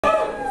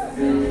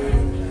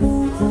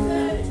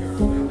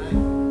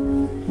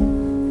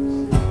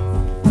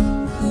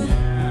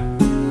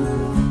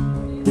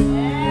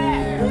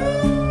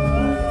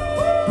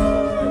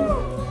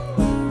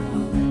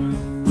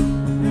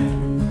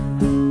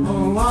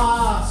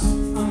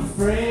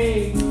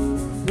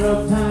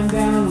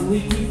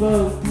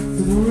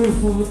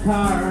roof of a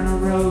car on a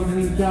road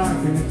in the dark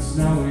and it's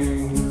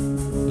snowing.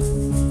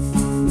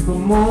 For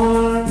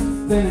more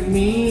than it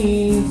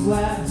means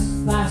less.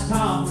 Last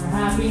call for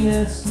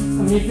happiness.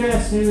 When you're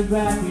dressed near the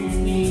back of your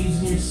knees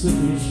and your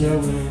slippers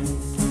showing.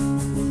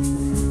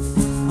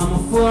 I'm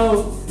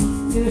afloat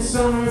in a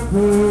summer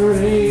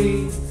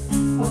parade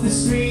of the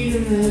street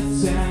in the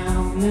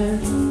town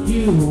that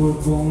you were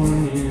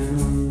born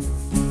in.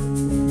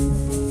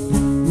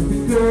 With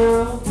the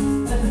girl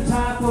at the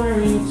top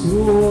wearing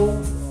tulle,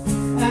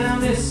 and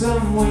I'm just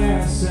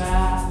somewhere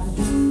outside,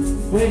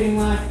 waiting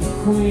like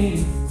a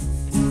queen.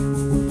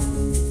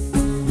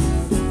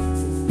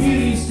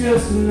 Beauty's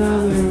just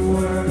another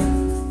word,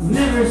 I'm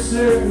never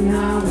certain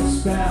how to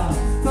spell.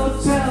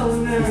 Go tell the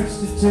nurse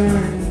to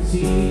turn the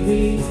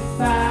TV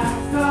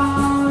back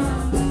on,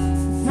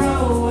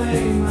 throw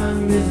away my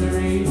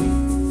misery. It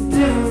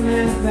never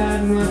meant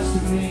that much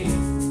to me.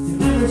 You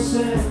never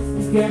said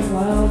you get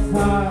wild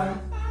card.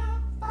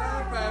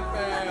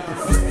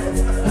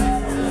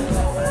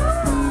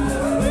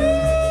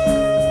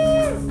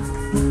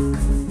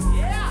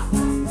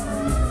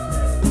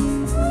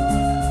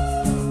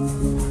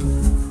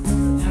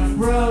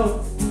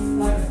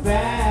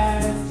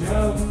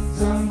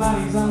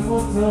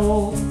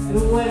 At a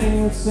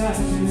wedding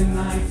reception in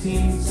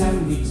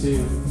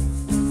 1972,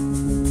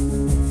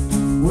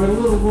 where a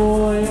little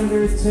boy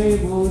under a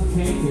table with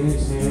cake in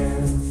his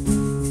hair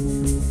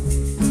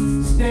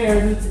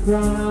stared at the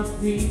grown-up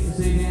feet as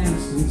they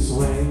danced and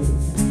swayed.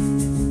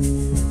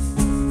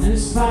 And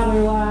his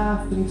father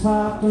laughed and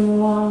talked on the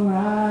long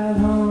ride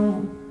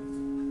home.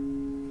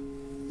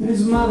 And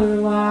his mother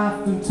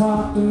laughed and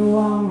talked on the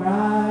long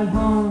ride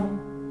home.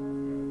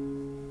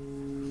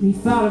 He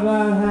thought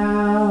about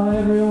how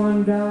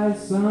everyone dies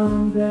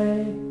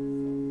someday,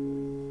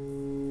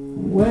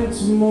 where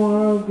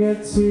tomorrow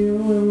gets here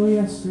will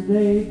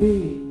yesterday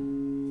be.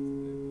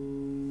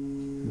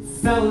 He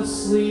fell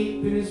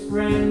asleep in his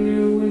brand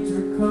new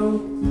winter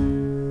coat.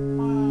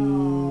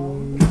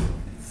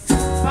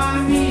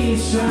 Buy me a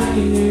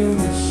shiny new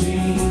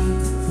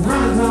machine,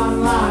 runs on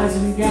lies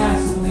and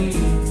gasoline,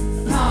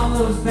 and all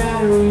those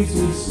batteries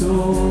we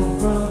stole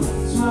from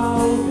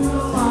smoke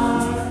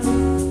alarm.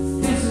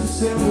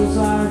 Symbols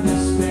are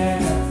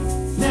despair,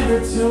 never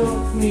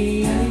took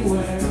me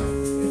anywhere.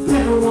 It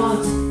never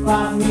once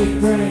bought me a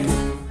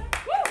drink.